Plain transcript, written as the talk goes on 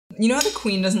You know how the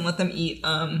queen doesn't let them eat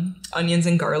onions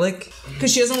and garlic?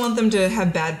 Because she doesn't want them to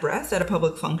have bad breath at a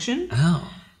public function.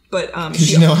 Oh. But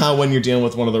you know how when you're dealing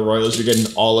with one of the royals, you're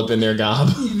getting all up in their gob?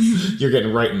 You're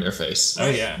getting right in their face. Oh,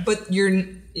 yeah. But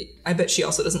I bet she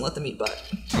also doesn't let them eat butt.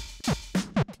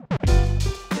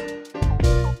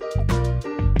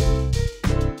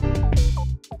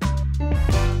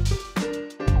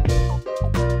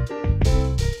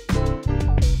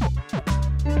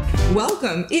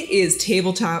 Welcome. It is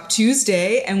Tabletop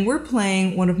Tuesday, and we're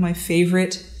playing one of my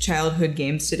favorite childhood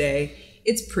games today.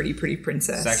 It's Pretty Pretty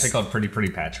Princess. It's actually called Pretty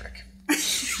Pretty Patrick.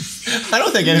 I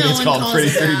don't think anything's called Pretty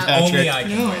Pretty Patrick. Only I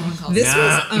can win. This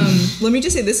was, let me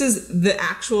just say, this is the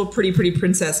actual Pretty Pretty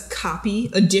Princess copy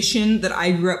edition that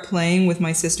I grew up playing with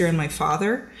my sister and my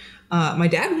father. My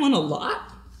dad won a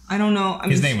lot. I don't know.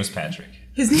 His name was Patrick.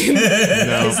 His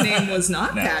name was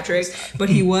not Patrick, but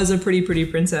he was a Pretty Pretty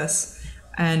Princess.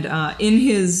 And in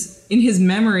his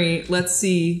memory, let's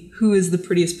see who is the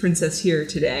prettiest princess here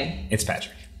today. It's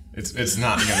Patrick. It's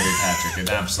not going to be Patrick. It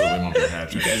absolutely won't be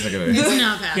Patrick. It's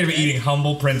not Patrick. I'm going to be eating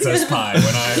humble princess pie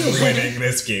when I'm winning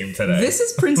this game today. This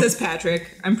is Princess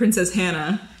Patrick. I'm Princess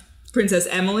Hannah. Princess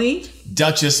Emily.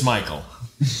 Duchess Michael.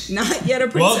 Not yet a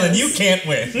princess. Well, then you can't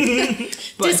win.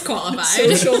 Disqualified.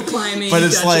 Social climbing. But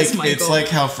it's Duchess like Michael.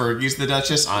 how Fergie's the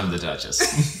Duchess. I'm the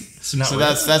Duchess. So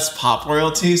that's pop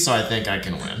royalty. So I think I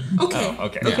can win. Okay. Oh,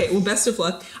 okay. Okay. Well, best of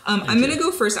luck. I'm gonna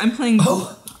go first. I'm playing.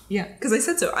 Yeah, because I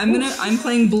said so. I'm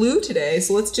playing blue today.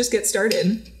 So let's just get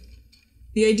started.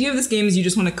 The idea of this game is you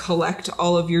just want to collect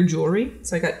all of your jewelry.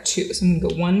 So I got 2. So I'm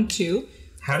gonna go 1, 2.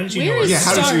 How did you know? Yeah.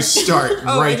 How did you start?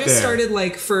 I just started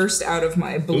like first out of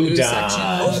my blue section.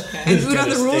 Okay. And Udon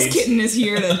the Rules Kitten is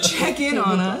here to check in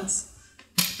on us.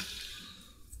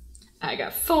 I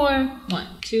got 4. 1,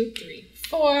 2, 3,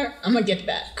 4. I'm gonna get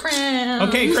that crown.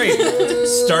 Okay, great.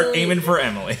 Start aiming for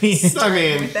Emily. I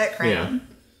mean, With that crown. yeah.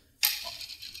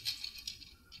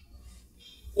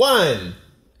 1.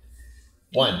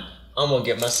 I'm gonna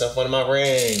get myself one of my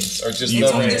rings, or just You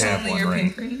the only ring. There's have only one your ring.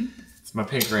 pink ring. It's my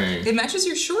pink ring. It matches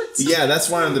your shorts. Yeah, that's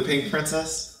why I'm the pink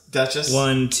princess, Duchess.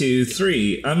 1, 2,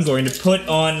 3. I'm going to put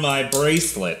on my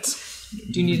bracelet.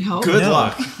 Do you need help? Good No.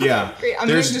 luck. Yeah. Great. I'm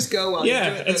going to just go while you do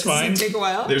it. it's fine. This is gonna take a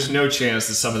while. There's no chance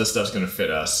that some of this stuff's gonna fit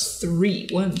us. 3.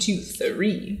 1, 2,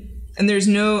 3. And there's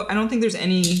no. I don't think there's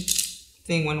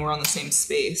anything when we're on the same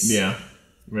space. Yeah.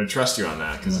 I'm gonna trust you on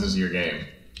that because this is your game.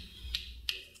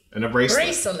 And a bracelet.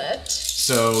 Bracelet.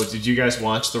 So, did you guys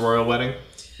watch the royal wedding?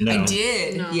 No. I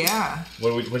did. No. Yeah.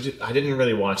 I didn't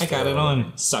really watch. I got it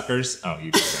on Suckers. Oh,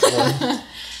 you did.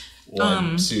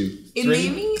 1, 2, 3. It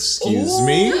made me. Excuse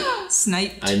me.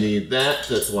 Snipe. I need that.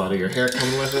 That's a lot of your hair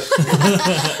coming with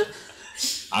it.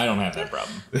 I don't have that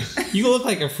problem. You look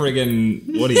like a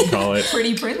friggin', what do you call it?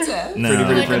 Pretty princess. No.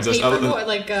 Pretty Like princess. a paper,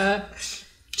 like a.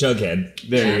 Jughead.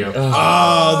 There you go.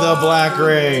 Oh, the black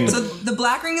ring. So the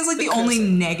black ring is like the only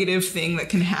negative thing that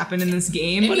can happen in this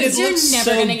game. It means you're looks never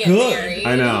so gonna get good. married.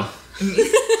 I know.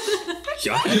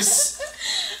 Yikes.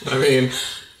 I mean,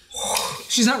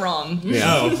 She's not wrong. yeah.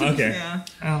 Oh, okay.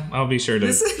 Yeah. I'll be sure to.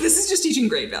 This is just teaching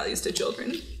great values to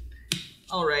children.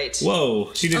 All right.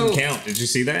 Whoa, she didn't Oh. count. Did you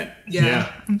see that?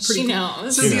 Yeah. I'm pretty She cool.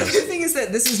 knows. So the other thing is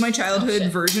that this is my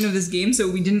childhood version of this game, so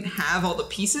we didn't have all the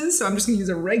pieces, so I'm just gonna use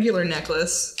a regular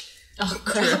necklace Oh to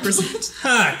crap. represent.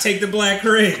 Ha! Take the black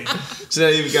ring. So now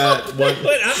you've got one.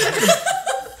 But I'm not gonna.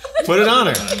 Put it on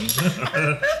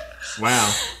her.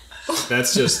 Wow.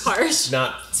 That's just Harsh.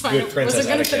 not It's fine. good princess Was it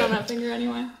gonna fit on etiquette. that finger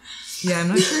anyway? Yeah, I'm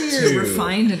not sure you're 2.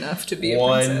 refined enough to be a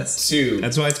 1, princess. 2.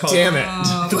 That's why it's called. Damn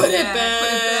it. Put it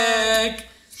back.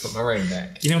 Put my ring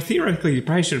back. You know, theoretically, you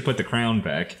probably should have put the crown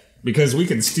back because we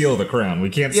can steal the crown. We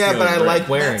can't. Yeah, steal but the I ring. like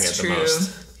wearing That's it true. the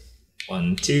most.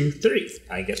 1, 2, 3.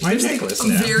 I get my There's like necklace a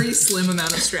now. very slim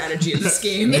amount of strategy in this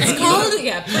game. It's called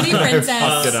Pretty Princess.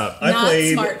 fucked it up. I Not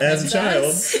played smart as a child.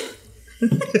 princess.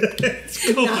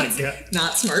 Oh my god.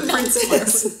 Not smart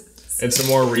princess. And some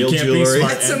more real can't be jewelry.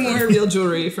 smart. That's some more real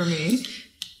jewelry for me.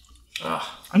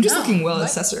 I'm just looking well what?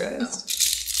 accessorized.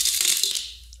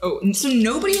 Oh, and so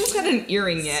nobody has got an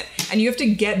earring yet, and you have to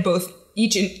get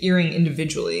each earring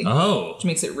individually, Oh. which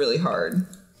makes it really hard.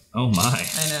 Oh my.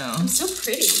 I know. It's so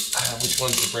pretty. Which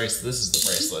one's the bracelet? This is the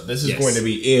bracelet. This is Yes. going to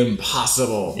be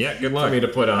impossible. Yeah, good luck. For me to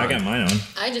put on. I got mine on.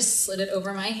 I just slid it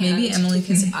over my hand. Maybe Emily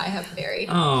can- because I have very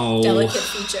Oh. delicate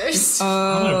features.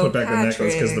 I'm gonna put back the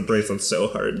necklace because the Patrick. bracelet's so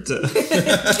hard to.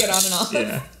 Get on and off.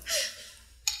 Yeah.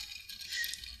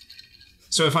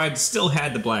 So if I'd still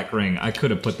had the black ring, I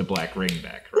could have put the black ring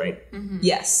back, right?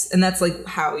 Yes, and that's like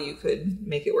how you could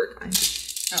make it work. I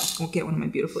Oh. won't get one of my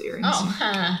beautiful earrings. Oh,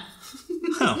 huh.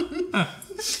 Oh.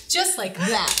 Just like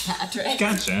that, Patrick.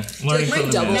 Gotcha. Like Learning my from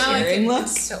the double master. Now I Earring think look.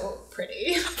 it's so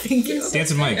pretty. Thank you.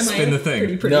 Dancing Mike, Am I spin the a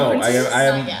thing. pretty No, princess? I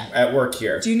am Not yet. at work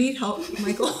here. Do you need help,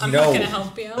 Michael? I'm No. not gonna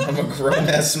help you. I'm a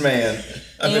grown-ass man.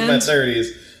 I'm in my And 30s.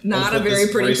 Not I'll a put very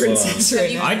this pretty bracelet on. princess Have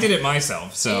right you- now. I did it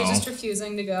myself, so You're just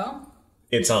refusing to go?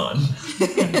 It's on.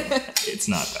 it's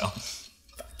not though.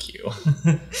 Fuck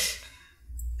you.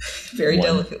 Very One.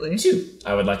 delicately.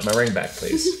 I would like my ring back,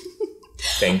 please.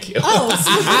 Thank you. Oh,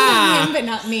 so him, but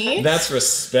not me. That's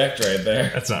respect right there.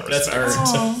 That's not That's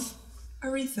respect. earned.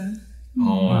 Aretha.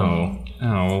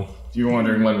 Oh. You were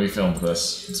wondering when we filmed this,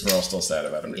 so we're all still sad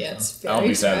about Aretha. Yeah, it's very I'll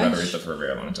be sad about fresh. Aretha for a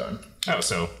very long time. Oh,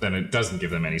 so then it doesn't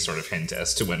give them any sort of hint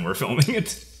as to when we're filming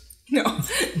it. No.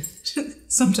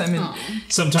 Sometime in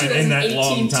Sometime in that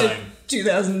long 2018 to time.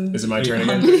 2000. Is it my turn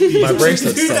again? My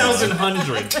bracelet's still on.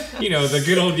 2100. You know, the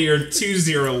good old year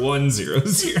 20100.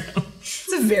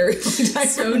 It's a very long time.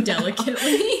 So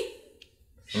delicately.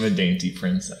 I'm a dainty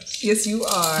princess. Yes, you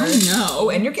are. No. Oh,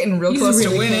 and you're getting real close to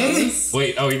winning.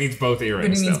 Wait, oh, he needs both earrings.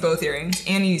 But he needs though. both earrings.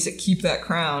 And he needs to keep that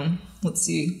crown. Let's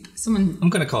see. Someone. I'm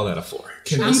gonna call that a 4.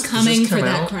 I'm coming for come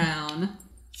that out? crown.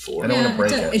 4. I don't want to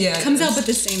break it. It Yeah, comes it out but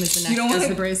the same as the neck You don't as the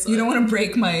want bracelet. to. You don't want to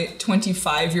break my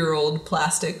 25-year-old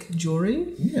plastic jewelry.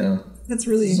 Yeah. That's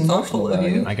really Some thoughtful of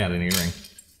emotional you. I got an earring.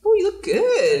 Oh, you look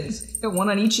good. Got one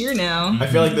on each ear now. I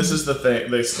feel like this is the thing.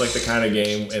 This like the kind of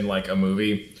game in like a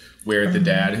movie where the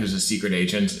dad, who's a secret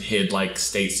agent, hid like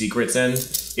state secrets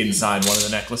inside one of the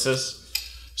necklaces.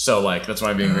 So like that's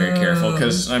why I'm being very careful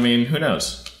because I mean, who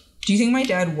knows? Do you think my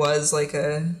dad was like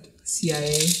a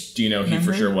CIA? Do you know he for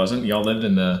Remember? sure wasn't? Y'all lived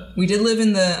in the We did live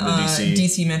in the DC.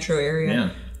 DC metro area.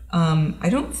 yeah. I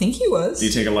don't think he was. Do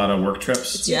you take a lot of work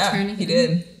trips? Yeah, turn he again.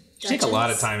 did. Take a lot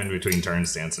of time in between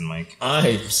turns dancing, Mike.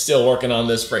 I'm still working on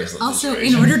this bracelet. Also,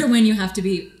 situation. in order to win, you have to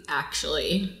be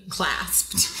actually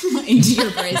clasped into your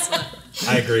bracelet.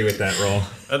 I agree with that roll.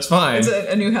 That's fine. It's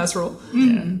a new house rule.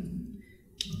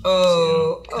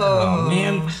 Oh,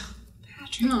 Man.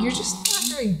 Patrick, you're just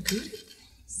not very good at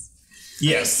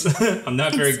Yes. I'm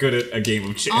not very good at a game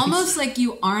of chance. Almost like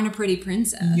you aren't a pretty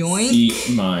princess. yoink.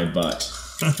 Eat my butt.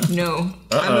 No.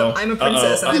 Uh-oh. I'm a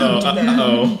princess and I don't do that.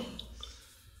 Uh-oh.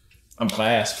 I'm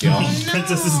clasped, y'all.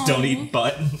 Princesses don't eat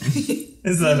butt.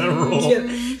 Is that a rule?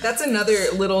 Yeah, that's another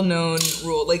little known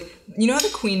rule. Like, you know how the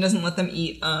queen doesn't let them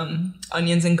eat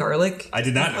onions and garlic? I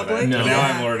did not in know public? that. No. But now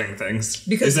Yeah. I'm learning things.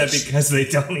 Because Is that because they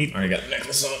don't eat? I already got the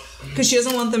necklace on. Because she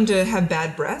doesn't want them to have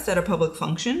bad breath at a public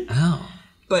function. Oh.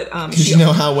 But You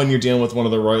know how when you're dealing with one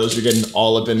of the royals, you're getting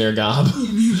all up in their gob?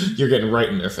 You're getting right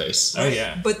in their face. Oh,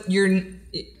 yeah. But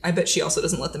I bet she also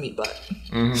doesn't let them eat butt.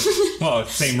 Well,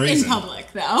 same In reason.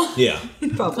 public, though. Yeah.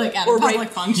 In public. Like at a or public right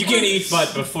function. You can't eat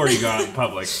butt before you go out in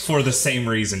public for the same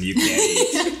reason you can't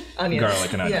eat onions.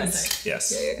 garlic and onions.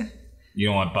 Yes. Yes. Yeah. You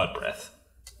don't want butt breath.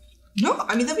 No,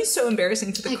 I mean, that'd be so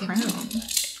embarrassing for the can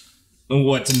crown.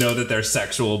 What, to know that they're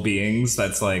sexual beings?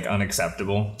 That's like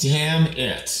unacceptable. Damn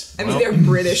it. I mean, they're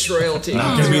British royalty.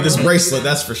 Not gives me this bracelet,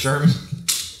 that's for sure.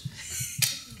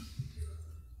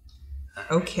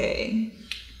 Okay.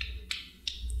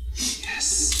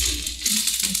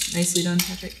 Yes. Nicely done,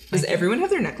 Patrick. Does everyone have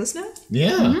their necklace now?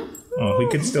 Yeah. Oh, we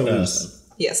could still lose.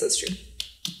 Yes, that's true.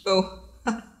 Oh,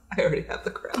 I already have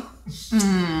the crown.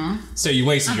 So you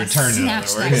wasted your turn, in other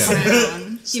Snatch words. that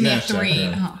crown. Give me a Snatch that 3.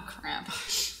 crown. Oh, crap.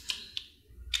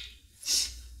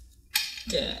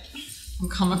 Yeah. I'm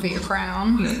coming for your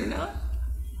crown. No, you're not.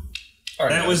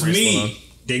 That was me,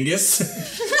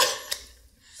 dingus.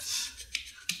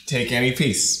 Take any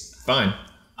piece. Fine.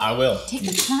 I will. Take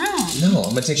the crown. No, I'm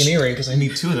gonna take an earring because I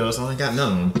need 2 of those and I got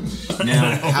none.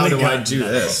 Now, how do I do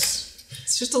this?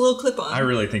 It's just a little clip-on. I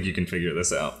really think you can figure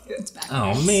this out. It's back.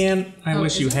 Oh man, I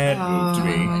wish you is it? had moved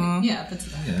me. Yeah, that's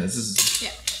the back. Yeah, this is Yeah.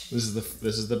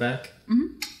 this is the back.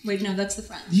 Wait, no, that's the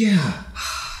front. Yeah.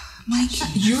 Mike,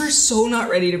 you're so not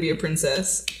ready to be a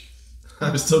princess.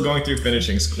 I'm still going through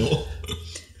finishing school.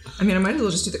 I mean, I might as well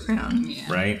just do the crown.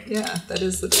 Yeah. Right? Yeah, that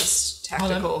is the best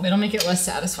tactical. It'll make it less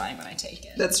satisfying when I take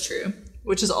it. That's true.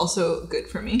 Which is also good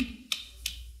for me.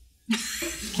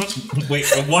 Wait,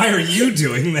 why are you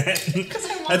doing that?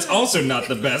 That's also not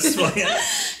the best plan. Because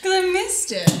I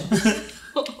missed it.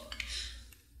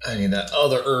 I need that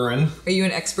other earring. Are you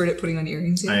an expert at putting on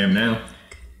earrings yet? I am now.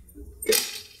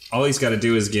 All he's got to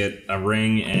do is get a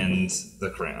ring and the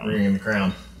crown. Ring in the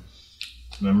crown.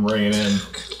 And I'm ringing in.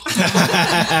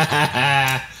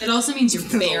 It also means you're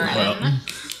barren. Well.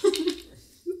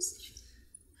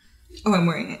 Oh, I'm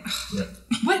wearing it.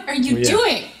 What are you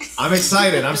doing? I'm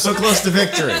excited. I'm so close to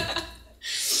victory.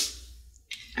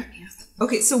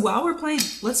 Okay, so while we're playing,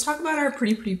 let's talk about our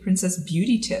Pretty Princess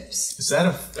beauty tips. Is that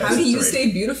a... How do you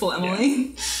stay beautiful,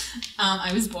 Emily?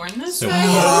 I was born this So- way.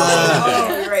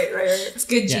 Oh, right. It's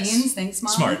good Yes. genes. Thanks,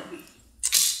 Mom. Smart.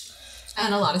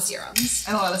 And a lot of serums.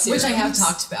 And a lot of Which I have serums.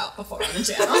 talked about before on the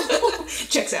channel.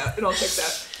 Checks out. It all checks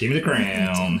out. Give me the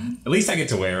crown. At least I get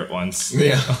to wear it once.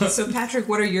 Yeah. So Patrick,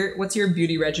 what's your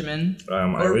beauty regimen I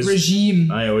or always- regime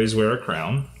I always wear a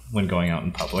crown when going out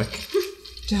in public.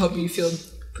 to help you feel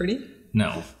pretty?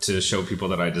 No, to show people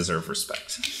that I deserve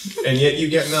respect. And yet you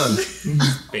get none.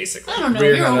 Basically. I don't know.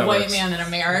 Weird You're how a that white works. man in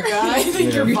America. I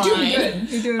think you're You're fine. doing good.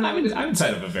 You're doing good. I'm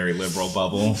inside of a very liberal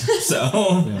bubble,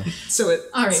 so... So it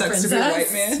All right, sucks to be a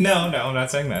princess. white man. No, I'm not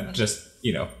saying that. Just,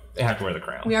 I have to wear the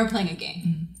crown. We are playing a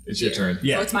game. It's your turn.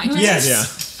 Yeah. Oh, it's my turn?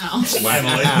 Yes. Oh.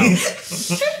 Finally.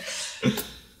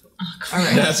 All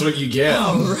right. That's what you get.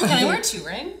 Can I wear 2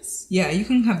 rings? Yeah, you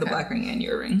can have the black ring and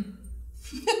your ring.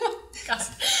 God.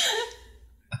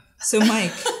 So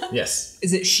Mike, Yes.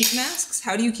 is it sheet masks?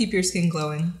 How do you keep your skin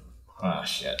glowing? Oh,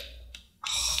 shit.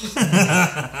 We'll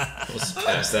just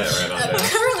pass that right on down.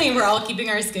 Currently, we're all keeping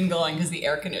our skin going because the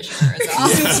air conditioner is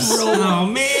off. Oh,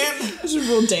 man. It's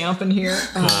real damp in here.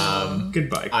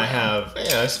 Goodbye. I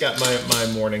just got my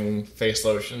morning face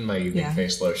lotion, my evening Yeah.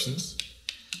 face lotions.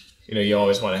 You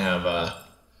always want to have a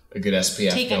good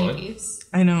SPF Take going. any piece.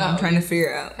 I know. Oh, I'm trying to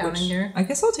figure out. counting your- I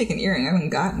guess I'll take an earring. I haven't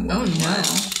gotten one. Oh, no. Wow.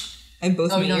 I have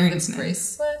both Oh, my you don't have earrings the now.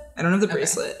 bracelet? I don't have the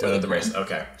bracelet. Don't have the bracelet.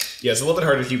 Okay. Yeah, it's a little bit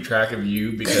hard to keep track of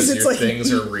you because it's your like-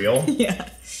 things are real. Yeah.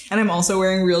 And I'm also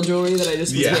wearing real jewelry that I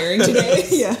just was Yeah. wearing today.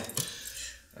 Yeah.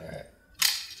 Alright.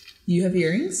 You have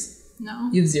earrings? No.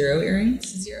 You have 0 earrings?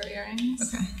 0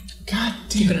 earrings. Okay. God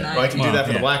damn it. an eye. Well, I can do Well, that for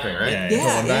the yeah. black ring, right? Yeah,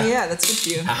 Yeah, yeah, that's good for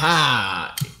you.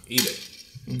 Aha! Eat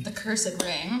it. The cursed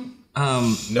ring.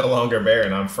 No longer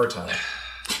barren, I'm fertile.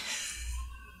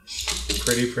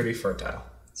 Pretty fertile.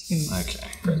 Okay.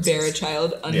 Bear a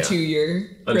child unto your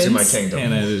Unto my prince. kingdom.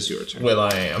 And it is your turn. Will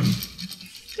I am.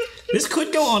 This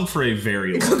could go on for a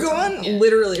very long Could go on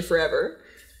literally forever.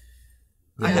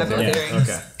 I have no Yeah. earrings.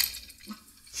 Okay.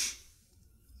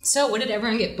 So, what did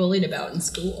everyone get bullied about in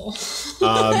school?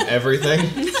 Everything?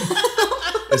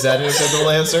 Is that an acceptable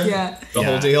answer? Yeah. The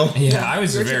whole deal? Yeah, I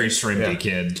was a very shrimpy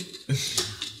kid.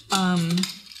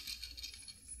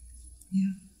 Yeah.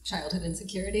 Childhood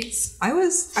insecurities. I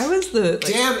was the like,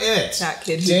 Damn it! that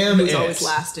kid Damn who was it. always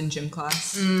last in gym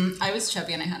class. I was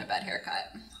chubby and I had a bad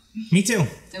haircut. Me too.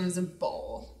 There was a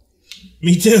bowl.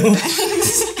 Me too.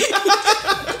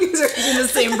 These are the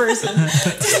same person.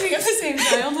 Did we have the same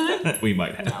childhood? We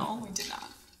might have. No, we did not.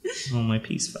 Oh, my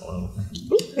piece fell over.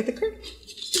 Get the crown.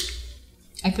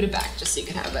 I put it back just so you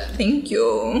could have it. Thank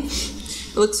you.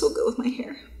 It looks so good with my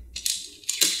hair.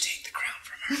 Take the crown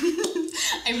from her.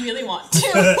 I really want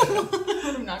to.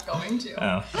 But I'm not going to.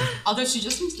 Oh. Although she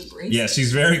just needs the bracelet. Yeah,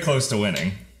 she's very close to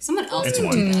winning. Someone else It's can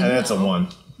one. do that, And that's a though. 1.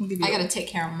 We'll give you I gotta take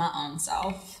care of my own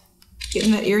self.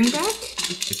 getting that earring back.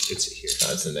 It's here.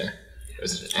 Oh, it's in there.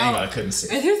 Is it? Hang on, I couldn't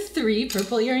see. Are there 3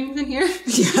 purple earrings in here?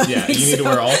 Yeah, you need to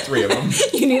wear all 3 of them.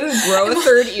 You need to grow a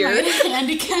third ear.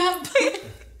 Handicap.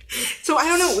 So I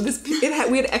don't know.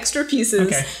 We had extra pieces,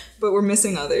 Okay. but we're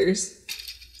missing others.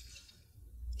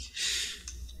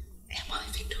 Am I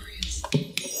victorious?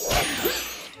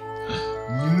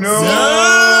 No!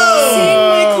 Sing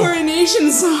my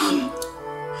coronation song.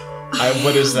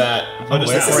 What is that? What is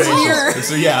wow. that? This is weird.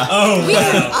 This is, yeah. Oh,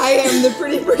 wow. I am the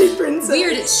pretty princess.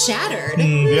 Weird, it's shattered.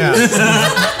 Yeah.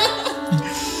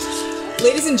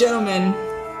 Ladies and gentlemen,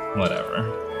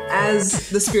 Whatever. as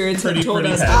the spirits Pretty, have told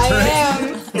pretty us, Patrick. I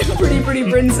am the pretty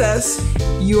princess.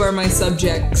 You are my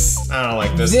subjects. I don't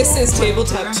like this. This song. is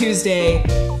Tabletop Tuesday,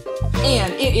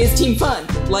 and it is Team Fun.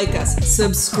 Like us,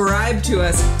 subscribe to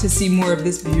us to see more of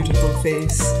this beautiful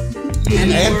face. And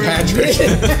more Patrick.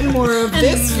 and more of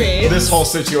this face. This whole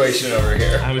situation over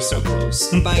here. I was so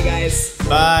close. Bye, guys.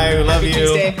 Bye. We love Happy you.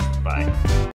 Tuesday. Bye.